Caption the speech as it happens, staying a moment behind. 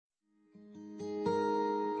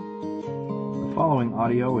following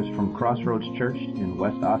audio is from Crossroads Church in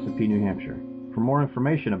West Ossipee, New Hampshire. For more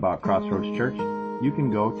information about Crossroads Church, you can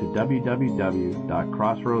go to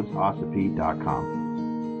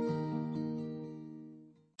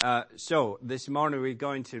www.crossroadsossipee.com. So this morning we're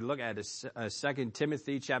going to look at 2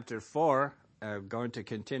 Timothy chapter 4, going to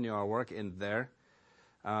continue our work in there.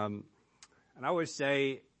 And I would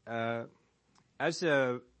say, as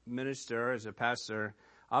a minister, as a pastor,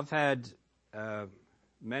 I've had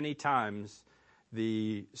many times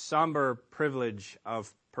the somber privilege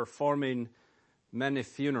of performing many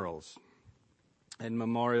funerals and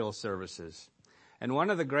memorial services. And one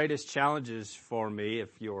of the greatest challenges for me, if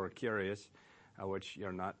you're curious, which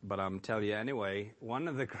you're not, but I'm telling you anyway, one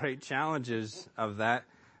of the great challenges of that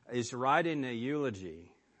is writing a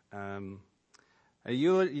eulogy. A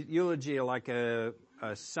eulogy like a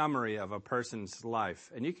summary of a person's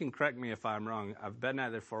life. And you can correct me if I'm wrong. I've been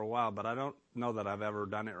at it for a while, but I don't know that I've ever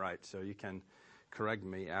done it right. So you can correct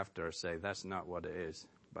me after, say that's not what it is.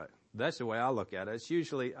 But that's the way I look at it. It's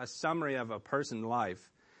usually a summary of a person's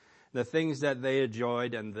life, the things that they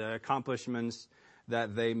enjoyed and the accomplishments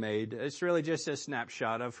that they made. It's really just a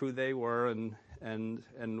snapshot of who they were and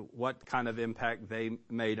what kind of impact they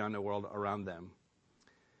made on the world around them.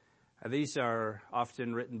 These are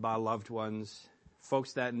often written by loved ones,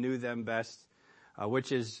 folks that knew them best,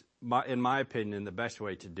 which is, in my opinion, the best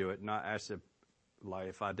way to do it. Not as if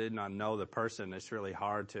I did not know the person, it's really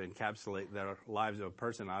hard to encapsulate their lives of a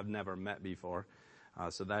person I've never met before.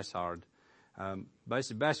 So that's hard. But it's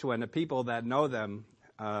the best when the people that know them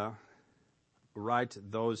write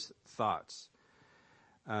those thoughts.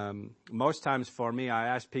 Most times for me, I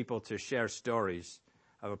ask people to share stories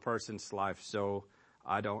of a person's life so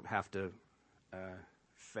I don't have to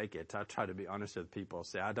fake it. I try to be honest with people.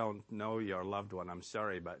 Say, I don't know your loved one. I'm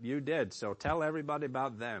sorry, but you did. So tell everybody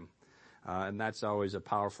about them. And that's always a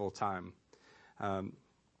powerful time.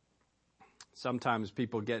 Sometimes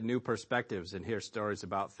people get new perspectives and hear stories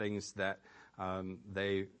about things that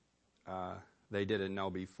they didn't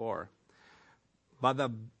know before. But the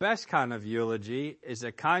best kind of eulogy is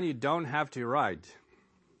the kind you don't have to write.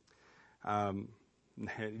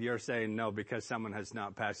 You're saying no because someone has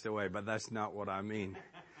not passed away, but that's not what I mean.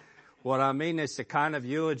 What I mean is the kind of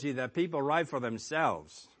eulogy that people write for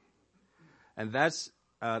themselves. And this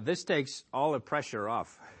takes all the pressure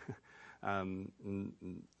off,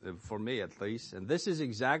 for me at least. And this is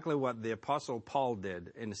exactly what the Apostle Paul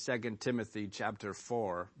did in 2 Timothy chapter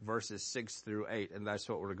 4, verses 6 through 8. And that's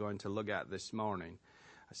what we're going to look at this morning.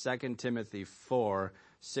 2 Timothy 4,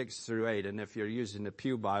 6 through 8. And if you're using the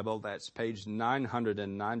Pew Bible, that's page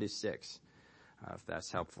 996, if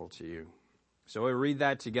that's helpful to you. So we'll read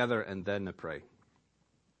that together and then pray.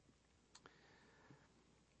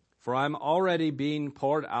 For I am already being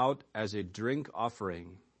poured out as a drink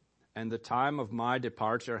offering, and the time of my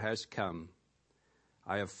departure has come.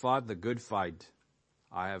 I have fought the good fight.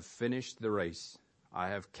 I have finished the race. I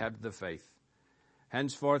have kept the faith.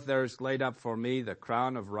 Henceforth there is laid up for me the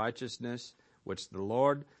crown of righteousness, which the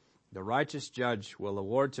Lord, the righteous judge, will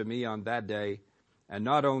award to me on that day, and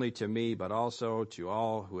not only to me, but also to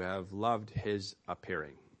all who have loved his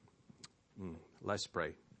appearing. Let's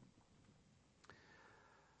pray.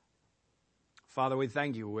 Father, we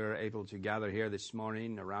thank you we're able to gather here this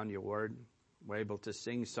morning around your word. We're able to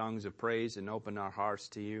sing songs of praise and open our hearts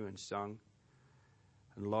to you in song.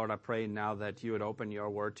 And Lord, I pray now that you would open your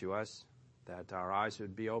word to us, that our eyes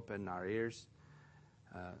would be open, our ears,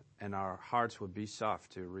 and our hearts would be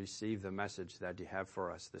soft to receive the message that you have for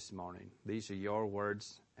us this morning. These are your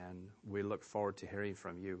words, and we look forward to hearing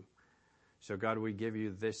from you. So God, we give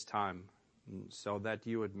you this time so that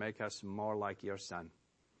you would make us more like your Son.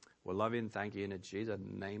 We love you and thank you in Jesus'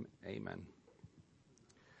 name. Amen.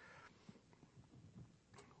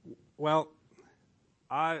 Well,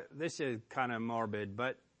 this is kind of morbid,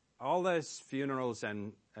 but all those funerals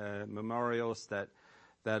and memorials that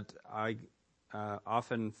I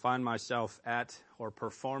often find myself at or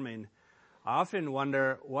performing, I often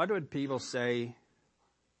wonder, what would people say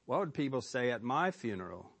at my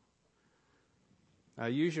funeral?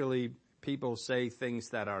 Usually people say things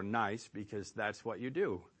that are nice because that's what you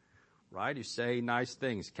do. Right? You say nice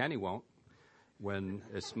things. Kenny won't when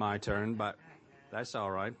it's my turn, but that's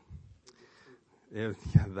all right. Yeah,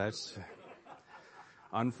 that's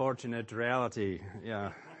unfortunate reality.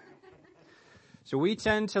 Yeah. So we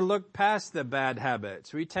tend to look past the bad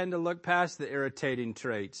habits. We tend to look past the irritating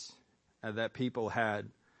traits that people had.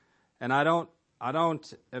 And I don't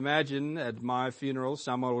imagine at my funeral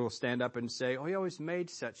someone will stand up and say, "Oh, he always made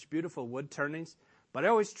such beautiful wood turnings. But I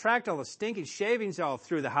always tracked all the stinking shavings all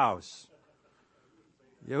through the house."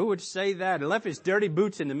 Who would say that? He left his dirty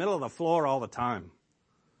boots in the middle of the floor all the time.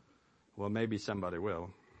 Well, maybe somebody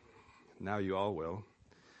will. Now you all will.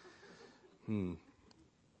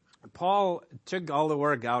 Paul took all the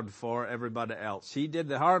work out for everybody else. He did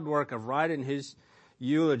the hard work of writing his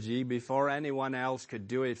eulogy before anyone else could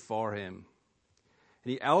do it for him.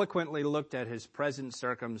 He eloquently looked at his present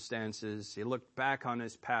circumstances. He looked back on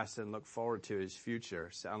his past and looked forward to his future.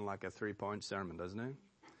 Sound like a 3-point sermon, doesn't it?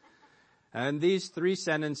 And these 3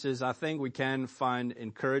 sentences, I think we can find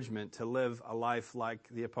encouragement to live a life like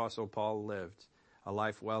the Apostle Paul lived, a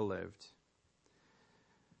life well lived.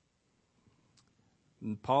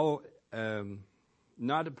 And Paul,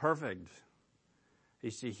 not perfect.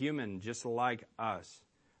 He's a human just like us.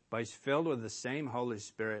 But he's filled with the same Holy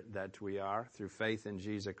Spirit that we are through faith in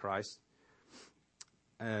Jesus Christ.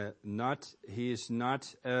 He is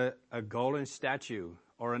not a golden statue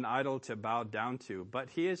or an idol to bow down to, but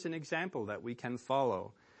he is an example that we can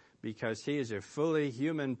follow because he is a fully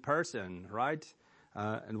human person, right?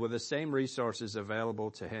 And with the same resources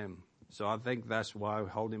available to him. So I think that's why we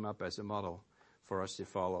hold him up as a model for us to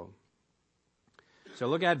follow. So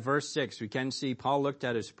look at verse 6. We can see Paul looked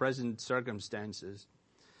at his present circumstances.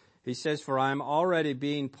 He says, "For I am already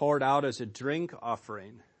being poured out as a drink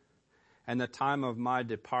offering, and the time of my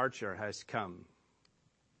departure has come."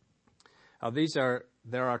 Now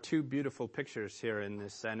there are 2 beautiful pictures here in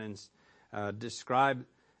this sentence, describe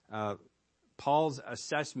Paul's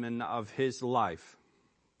assessment of his life.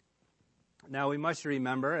 Now we must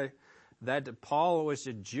remember that Paul was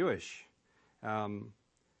a Jewish.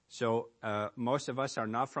 So most of us are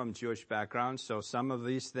not from Jewish backgrounds, so some of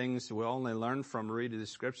these things we'll only learn from reading the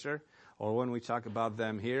Scripture or when we talk about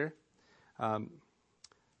them here.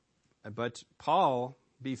 But Paul,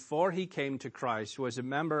 before he came to Christ, was a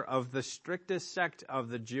member of the strictest sect of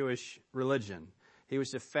the Jewish religion. He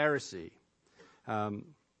was a Pharisee.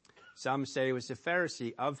 Some say he was a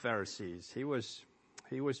Pharisee of Pharisees. He was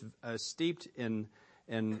steeped in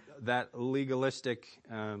that legalistic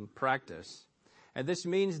practice. And this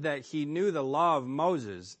means that he knew the law of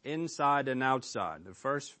Moses inside and outside. The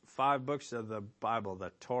first 5 books of the Bible, the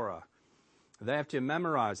Torah. They have to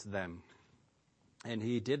memorize them. And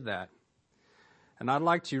he did that. And I'd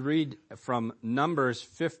like to read from Numbers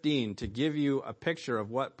 15 to give you a picture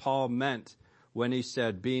of what Paul meant when he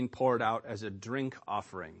said being poured out as a drink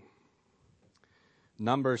offering.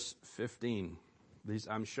 Numbers 15. These,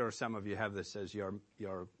 I'm sure some of you have this as your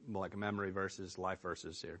like memory verses, life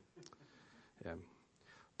verses here. Yeah.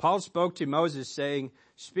 Paul spoke to Moses saying,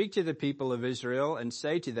 "Speak to the people of Israel and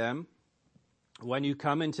say to them, when you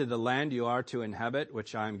come into the land you are to inhabit,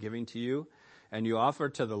 which I am giving to you, and you offer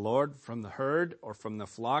to the Lord from the herd or from the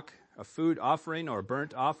flock a food offering or a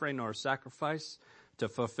burnt offering or a sacrifice to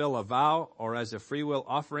fulfill a vow or as a freewill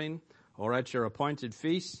offering or at your appointed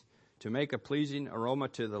feast to make a pleasing aroma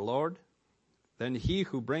to the Lord, then he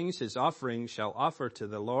who brings his offering shall offer to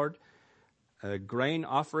the Lord a grain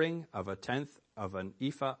offering of 1/10 of an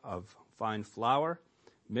ephah of fine flour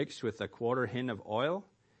mixed with 1/4 hin of oil,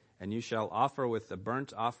 and you shall offer with the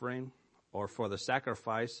burnt offering or for the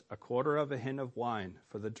sacrifice 1/4 of a hin of wine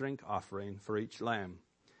for the drink offering for each lamb.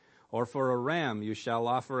 Or for a ram you shall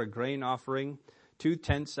offer a grain offering,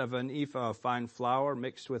 2/10 of an ephah of fine flour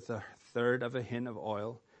mixed with 1/3 of a hin of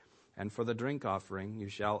oil, and for the drink offering you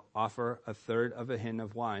shall offer 1/3 of a hin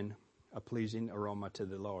of wine, a pleasing aroma to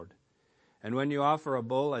the Lord. And when you offer a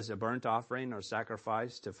bull as a burnt offering or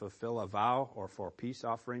sacrifice to fulfill a vow or for peace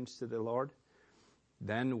offerings to the Lord,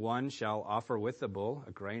 then one shall offer with the bull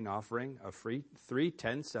a grain offering of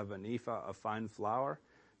 3/10 of an ephah of fine flour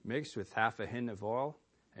mixed with 1/2 a hin of oil,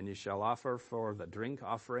 and you shall offer for the drink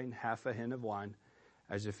offering 1/2 a hin of wine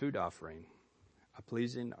as a food offering, a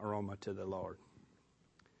pleasing aroma to the Lord.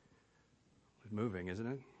 It's moving, isn't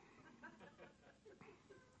it?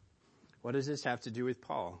 What does this have to do with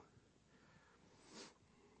Paul?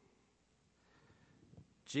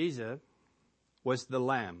 Jesus was the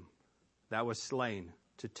lamb that was slain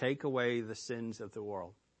to take away the sins of the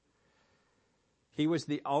world. He was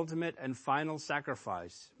the ultimate and final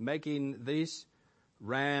sacrifice, making these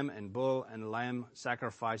ram and bull and lamb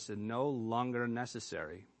sacrifices no longer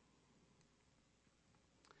necessary.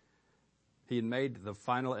 He had made the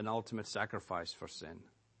final and ultimate sacrifice for sin.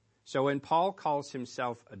 So when Paul calls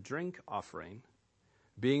himself a drink offering,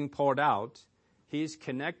 being poured out, he's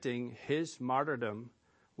connecting his martyrdom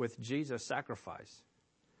with Jesus' sacrifice.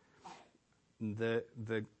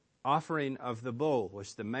 The offering of the bull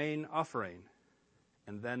was the main offering,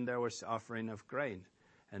 and then there was the offering of grain,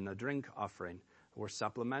 and the drink offering were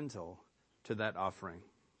supplemental to that offering.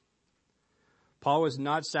 Paul was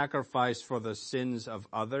not sacrificed for the sins of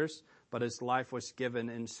others, but his life was given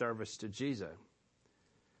in service to Jesus.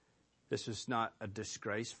 This was not a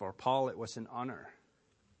disgrace for Paul, it was an honor.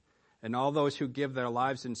 And all those who give their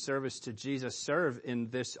lives in service to Jesus serve in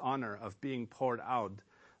this honor of being poured out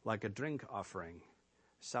like a drink offering,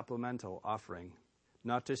 supplemental offering.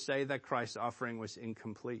 Not to say that Christ's offering was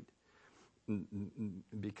incomplete,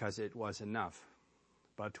 because it was enough.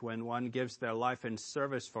 But when one gives their life in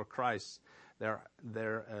service for Christ,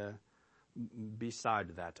 they're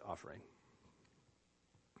beside that offering.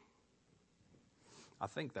 I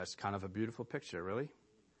think that's kind of a beautiful picture, really.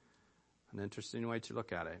 An interesting way to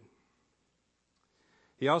look at it.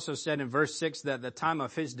 He also said in verse 6 that the time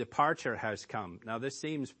of his departure has come. Now this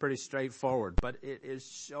seems pretty straightforward, but it is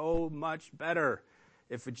so much better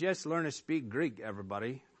if we just learn to speak Greek,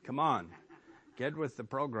 everybody. Come on. Get with the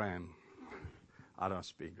program. I don't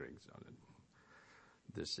speak Greek.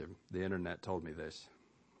 So the internet told me this.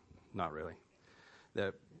 Not really.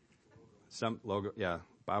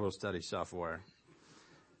 Bible study software.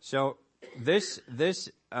 So this is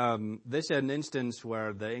an instance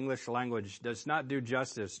where the English language does not do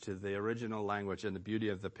justice to the original language and the beauty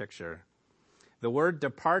of the picture. The word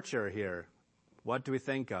departure here, what do we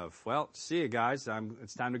think of? Well, see you guys.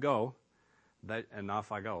 It's time to go. And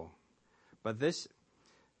off I go. But this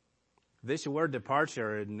word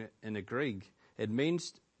departure in the Greek, it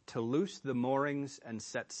means to loose the moorings and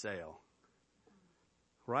set sail.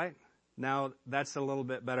 Right? Now, that's a little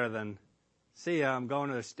bit better than, see ya, I'm going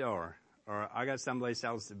to the store. Or I got someplace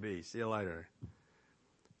else to be. See you later.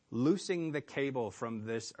 Loosing the cable from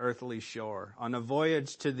this earthly shore on a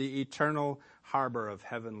voyage to the eternal harbor of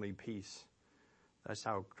heavenly peace. That's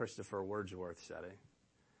how Christopher Wordsworth said it.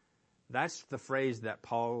 That's the phrase that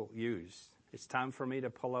Paul used. It's time for me to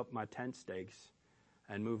pull up my tent stakes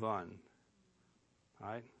and move on. All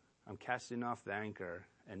right? I'm casting off the anchor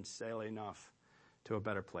and sailing off to a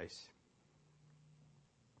better place.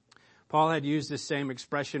 Paul had used this same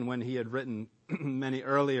expression when he had written many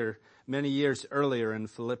years earlier in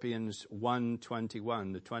Philippians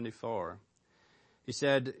 1:21 to 24. He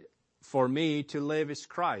said, "For me to live is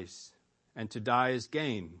Christ, and to die is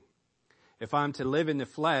gain. If I'm to live in the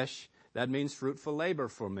flesh, that means fruitful labor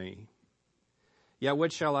for me. Yet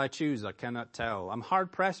which shall I choose? I cannot tell. I'm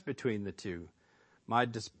hard pressed between the two. My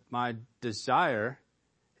desire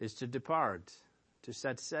is to depart, to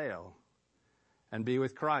set sail, and be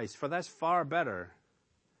with Christ, for that's far better.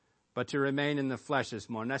 But to remain in the flesh is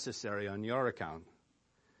more necessary on your account."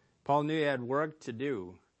 Paul knew he had work to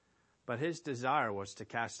do, but his desire was to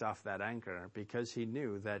cast off that anchor because he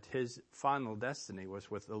knew that his final destiny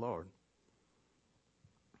was with the Lord.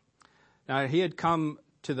 Now, he had come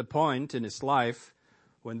to the point in his life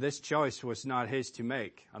when this choice was not his to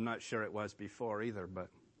make. I'm not sure it was before either, but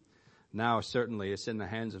now certainly it's in the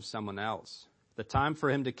hands of someone else. The time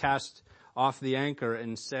for him to cast off the anchor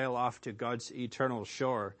and sail off to God's eternal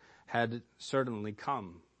shore had certainly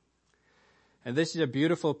come. And this is a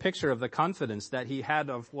beautiful picture of the confidence that he had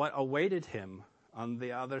of what awaited him on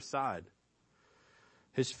the other side.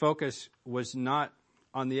 His focus was not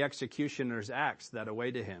on the executioner's axe that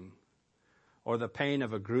awaited him or the pain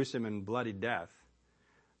of a gruesome and bloody death.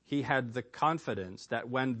 He had the confidence that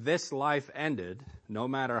when this life ended, no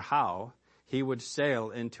matter how, he would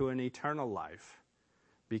sail into an eternal life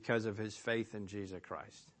because of his faith in Jesus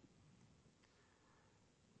Christ.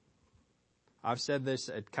 I've said this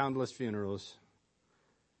at countless funerals.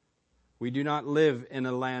 We do not live in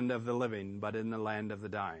a land of the living, but in the land of the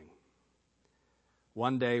dying.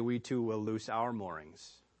 One day we too will loose our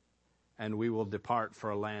moorings, and we will depart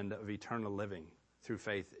for a land of eternal living through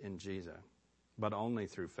faith in Jesus, but only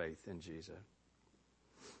through faith in Jesus.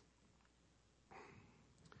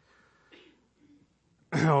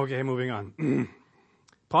 Okay, moving on.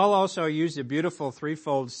 Paul also used a beautiful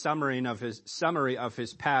threefold summary of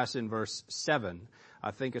his past in verse 7.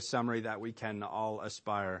 I think a summary that we can all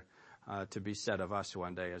aspire to be said of us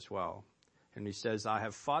one day as well. And he says, "I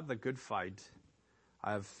have fought the good fight.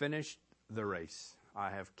 I have finished the race. I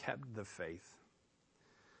have kept the faith."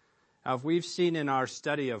 Now, if we've seen in our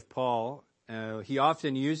study of Paul, he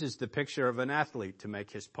often uses the picture of an athlete to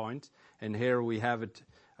make his point. And here we have it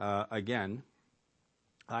again.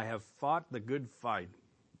 I have fought the good fight.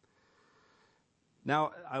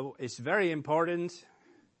 Now, it's very important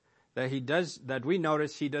that we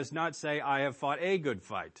notice he does not say, "I have fought a good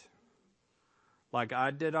fight." Like,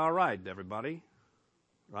 I did all right, everybody.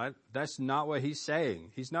 Right? That's not what he's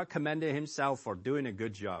saying. He's not commending himself for doing a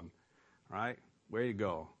good job. Right? Way to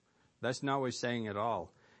go. That's not what he's saying at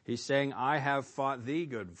all. He's saying, "I have fought the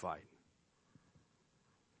good fight."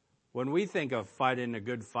 When we think of fighting a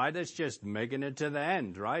good fight, it's just making it to the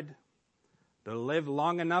end, right? To live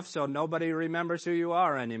long enough so nobody remembers who you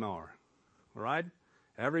are anymore. Right?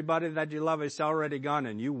 Everybody that you love is already gone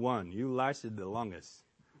and you won. You lasted the longest.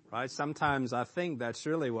 Right? Sometimes I think that's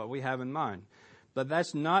really what we have in mind. But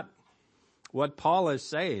that's not what Paul is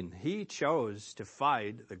saying. He chose to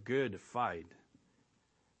fight the good fight.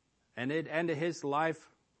 And it ended his life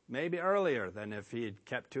maybe earlier than if he had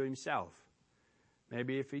kept to himself.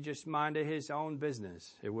 Maybe if he just minded his own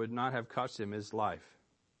business, it would not have cost him his life.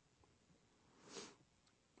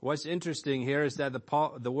 What's interesting here is that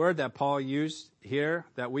the word that Paul used here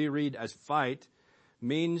that we read as fight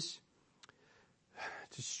means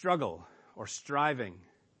to struggle or striving.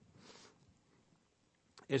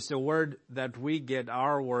 It's the word that we get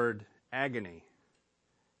our word agony.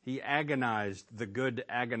 He agonized the good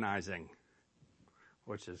agonizing,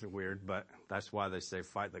 which is weird, but that's why they say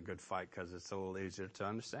fight the good fight, because it's a little easier to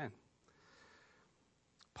understand.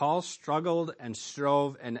 Paul struggled and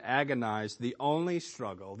strove and agonized, the only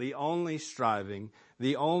struggle, the only striving,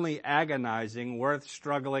 the only agonizing worth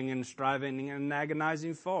struggling and striving and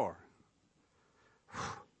agonizing for.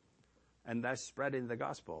 And that's spreading the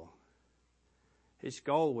gospel. His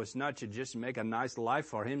goal was not to just make a nice life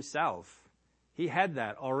for himself. He had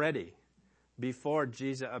that already before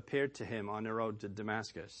Jesus appeared to him on the road to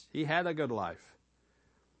Damascus. He had a good life.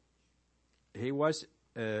 He was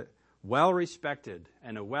well respected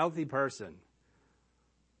and a wealthy person.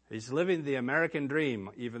 He's living the American dream,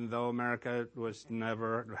 even though America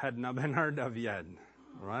had not been heard of yet,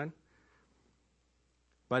 right?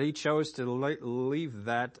 But he chose to leave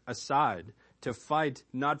that aside, to fight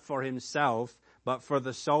not for himself, but for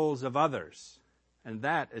the souls of others. And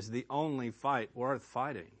that is the only fight worth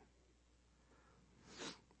fighting.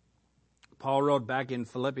 Paul wrote back in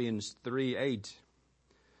Philippians 3:8,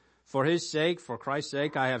 "For his sake, for Christ's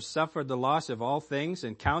sake, I have suffered the loss of all things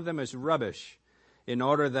and count them as rubbish, in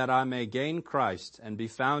order that I may gain Christ and be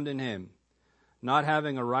found in him, not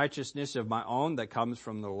having a righteousness of my own that comes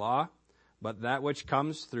from the law, but that which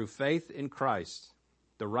comes through faith in Christ,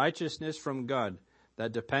 the righteousness from God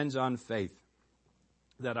that depends on faith,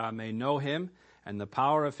 that I may know him and the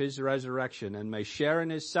power of his resurrection, and may share in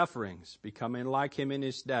his sufferings, becoming like him in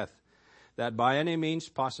his death, that by any means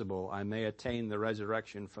possible I may attain the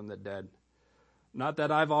resurrection from the dead. Not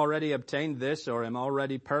that I've already obtained this or am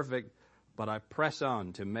already perfect, but I press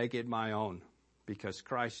on to make it my own, because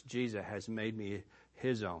Christ Jesus has made me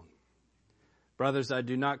his own. Brothers, I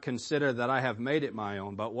do not consider that I have made it my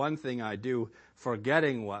own, but one thing I do,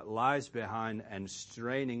 forgetting what lies behind and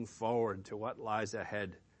straining forward to what lies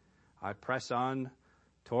ahead, I press on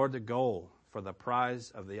toward the goal for the prize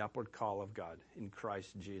of the upward call of God in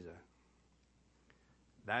Christ Jesus."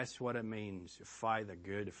 That's what it means to fight the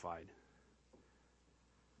good fight.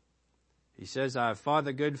 He says, "I have fought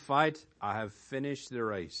the good fight, I have finished the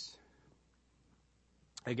race."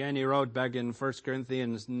 Again, he wrote back in 1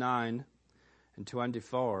 Corinthians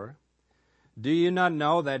 9:24, "Do you not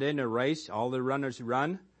know that in a race all the runners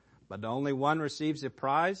run, but only one receives a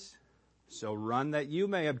prize? So run that you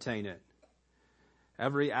may obtain it.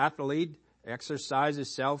 Every athlete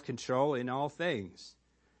exercises self-control in all things.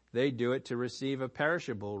 They do it to receive a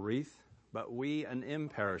perishable wreath, but we an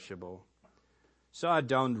imperishable. So I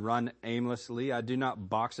don't run aimlessly. I do not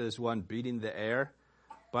box as one beating the air,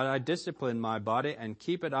 but I discipline my body and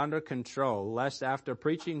keep it under control, lest after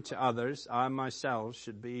preaching to others, I myself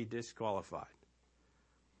should be disqualified."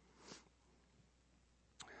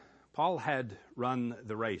 Paul had run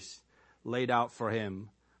the race laid out for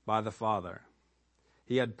him by the Father.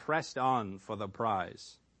 He had pressed on for the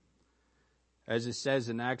prize. As it says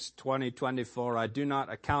in Acts 20:24, "I do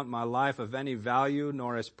not account my life of any value,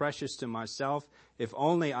 nor as precious to myself, if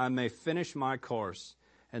only I may finish my course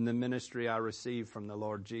and the ministry I received from the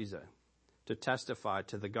Lord Jesus, to testify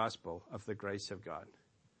to the gospel of the grace of God."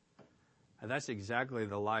 And that's exactly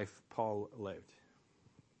the life Paul lived.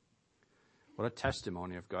 What a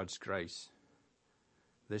testimony of God's grace.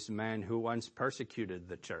 This man who once persecuted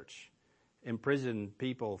the church, imprisoned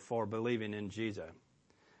people for believing in Jesus,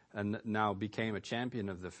 and now became a champion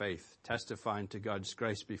of the faith, testifying to God's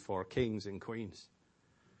grace before kings and queens.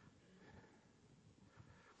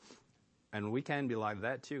 And we can be like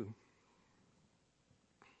that too.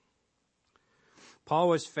 Paul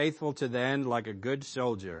was faithful to the end like a good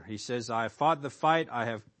soldier. He says, "I have fought the fight, I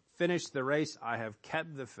have finished the race, I have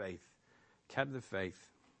kept the faith." Kept the faith.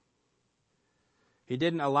 He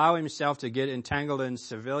didn't allow himself to get entangled in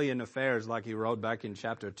civilian affairs like he wrote back in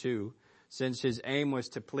chapter 2, since his aim was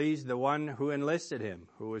to please the one who enlisted him,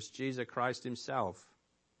 who was Jesus Christ himself.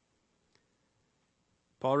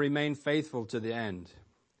 Paul remained faithful to the end.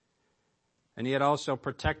 And he had also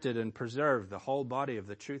protected and preserved the whole body of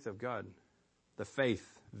the truth of God. the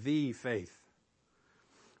faith.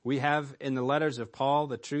 We have in the letters of Paul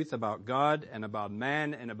the truth about God and about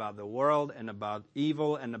man and about the world and about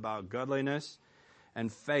evil and about godliness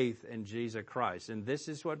and faith in Jesus Christ. And this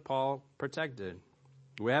is what Paul protected.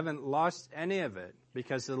 We haven't lost any of it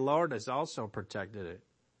because the Lord has also protected it.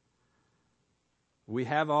 We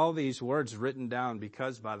have all these words written down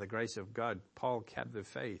because by the grace of God, Paul kept the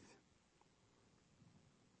faith.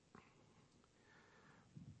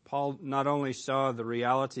 Paul not only saw the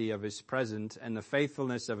reality of his present and the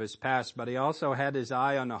faithfulness of his past, but he also had his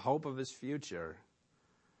eye on the hope of his future.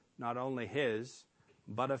 Not only his,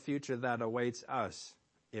 but a future that awaits us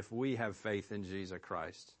if we have faith in Jesus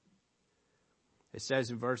Christ. It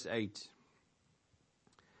says in verse 8,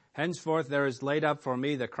 "Henceforth there is laid up for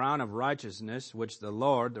me the crown of righteousness, which the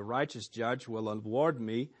Lord, the righteous judge, will award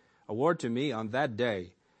to me on that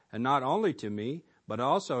day, and not only to me, but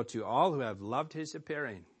also to all who have loved his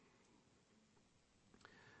appearing."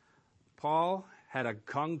 Paul had a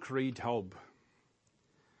concrete hope.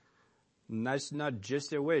 And that's not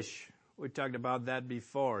just a wish. We talked about that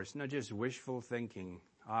before. It's not just wishful thinking.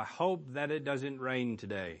 I hope that it doesn't rain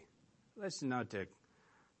today.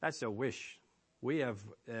 That's a wish. We have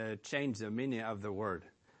changed the meaning of the word.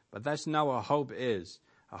 But that's not what hope is.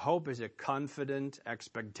 A hope is a confident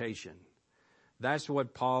expectation. That's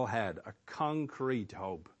what Paul had, a concrete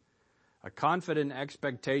hope. A confident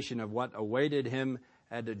expectation of what awaited him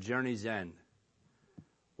at the journey's end.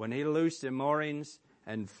 When he loosed the moorings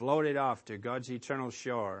and floated off to God's eternal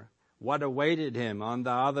shore, what awaited him on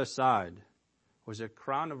the other side was a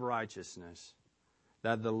crown of righteousness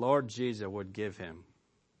that the Lord Jesus would give him.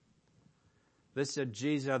 This is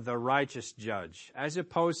Jesus, the righteous judge, as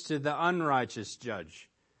opposed to the unrighteous judge,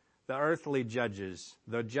 the earthly judges.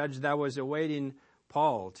 The judge that was awaiting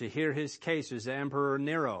Paul to hear his case was the Emperor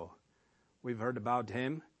Nero. We've heard about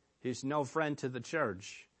him. He's no friend to the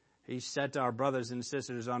church. He set our brothers and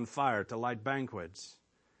sisters on fire to light banquets.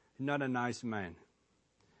 Not a nice man.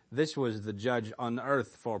 This was the judge on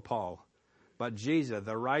earth for Paul. But Jesus,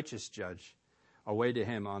 the righteous judge, awaited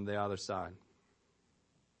him on the other side.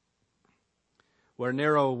 Where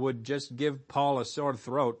Nero would just give Paul a sore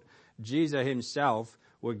throat, Jesus himself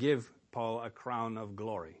would give Paul a crown of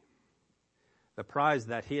glory. The prize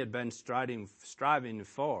that he had been striving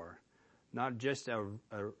for, not just a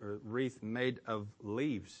wreath made of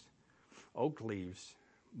leaves, oak leaves,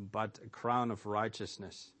 but a crown of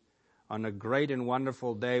righteousness. On a great and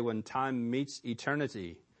wonderful day when time meets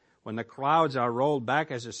eternity, when the clouds are rolled back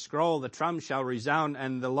as a scroll, the trump shall resound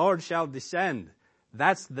and the Lord shall descend.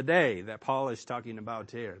 That's the day that Paul is talking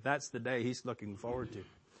about here. That's the day he's looking forward to.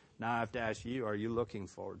 Now I have to ask you, are you looking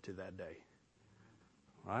forward to that day?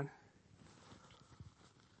 Right?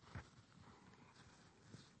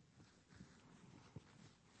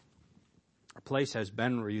 A place has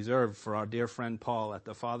been reserved for our dear friend Paul at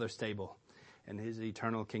the Father's table in his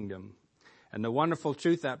eternal kingdom. And the wonderful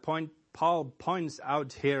truth that Paul points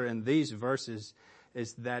out here in these verses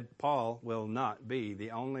is that Paul will not be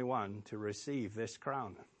the only one to receive this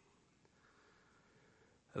crown.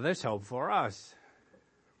 There's hope for us.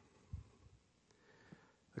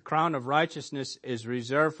 The crown of righteousness is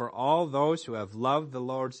reserved for all those who have loved the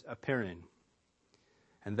Lord's appearing.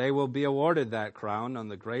 And they will be awarded that crown on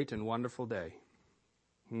the great and wonderful day.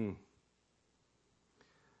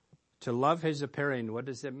 To love his appearing, what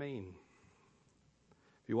does it mean?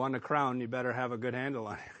 If you want a crown, you better have a good handle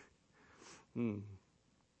on it.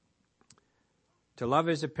 To love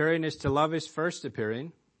his appearing is to love his first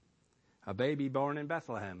appearing, a baby born in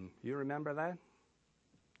Bethlehem. You remember that?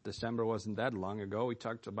 December wasn't that long ago. We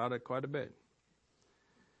talked about it quite a bit.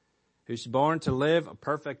 Who's born to live a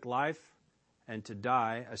perfect life and to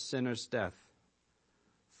die a sinner's death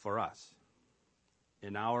for us,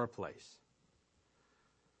 in our place.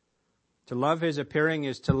 To love his appearing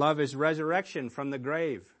is to love his resurrection from the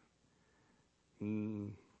grave.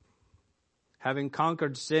 Having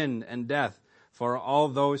conquered sin and death for all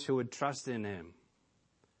those who would trust in him.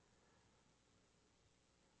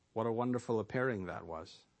 What a wonderful appearing that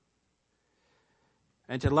was.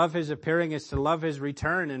 And to love his appearing is to love his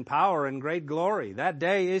return in power and great glory. That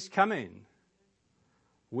day is coming.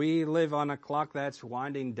 We live on a clock that's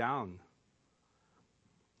winding down.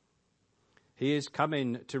 He is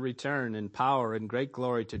coming to return in power and great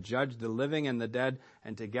glory to judge the living and the dead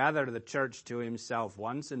and to gather the church to himself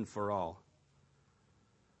once and for all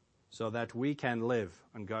so that we can live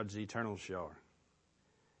on God's eternal shore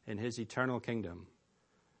in his eternal kingdom.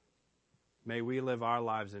 May we live our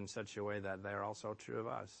lives in such a way that they're also true of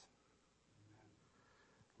us.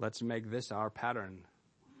 Let's make this our pattern.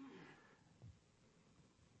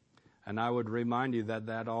 And I would remind you that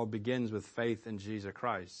that all begins with faith in Jesus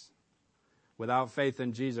Christ. Without faith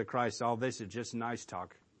in Jesus Christ, all this is just nice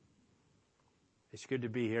talk. It's good to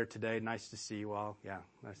be here today. Nice to see you all. Yeah,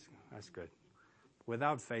 that's good.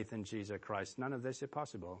 Without faith in Jesus Christ, none of this is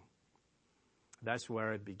possible. That's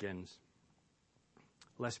where it begins.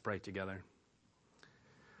 Let's pray together.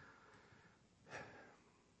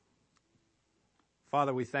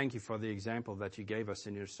 Father, we thank you for the example that you gave us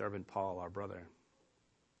in your servant Paul, our brother.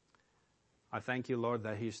 I thank you, Lord,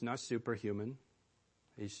 that he's not superhuman.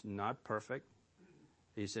 He's not perfect.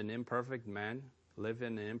 He's an imperfect man, live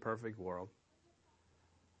in an imperfect world,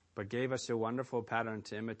 but gave us a wonderful pattern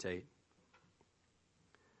to imitate.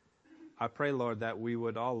 I pray, Lord, that we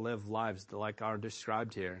would all live lives like are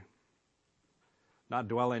described here, not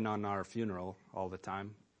dwelling on our funeral all the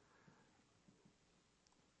time,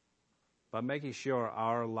 but making sure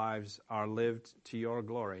our lives are lived to your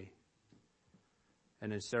glory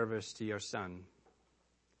and in service to your Son.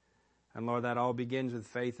 And Lord, that all begins with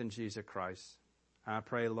faith in Jesus Christ. And I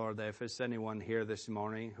pray, Lord, that if there's anyone here this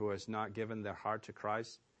morning who has not given their heart to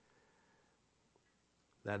Christ,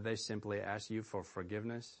 that they simply ask you for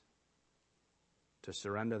forgiveness, to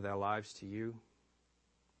surrender their lives to you,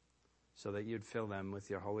 so that you'd fill them with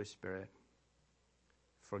your Holy Spirit,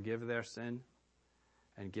 forgive their sin,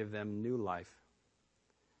 and give them new life,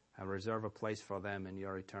 and reserve a place for them in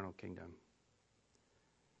your eternal kingdom.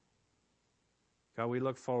 God, we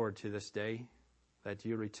look forward to this day that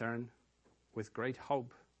you return with great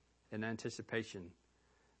hope and anticipation.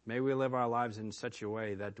 May we live our lives in such a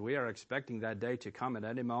way that we are expecting that day to come at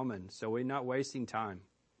any moment, so we're not wasting time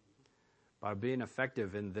by being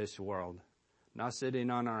effective in this world, not sitting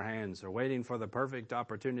on our hands or waiting for the perfect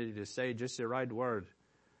opportunity to say just the right word,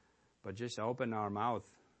 but just open our mouth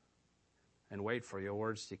and wait for your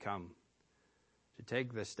words to come, to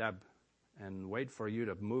take the step and wait for you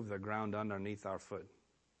to move the ground underneath our foot.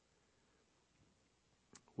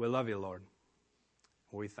 We love you, Lord.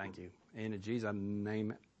 We thank you. In Jesus'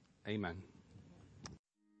 name, amen.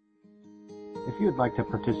 If you would like to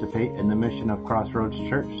participate in the mission of Crossroads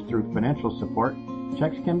Church through financial support,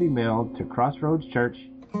 checks can be mailed to Crossroads Church,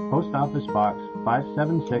 Post Office Box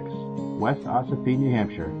 576, West Ossipee, New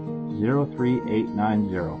Hampshire,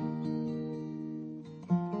 03890.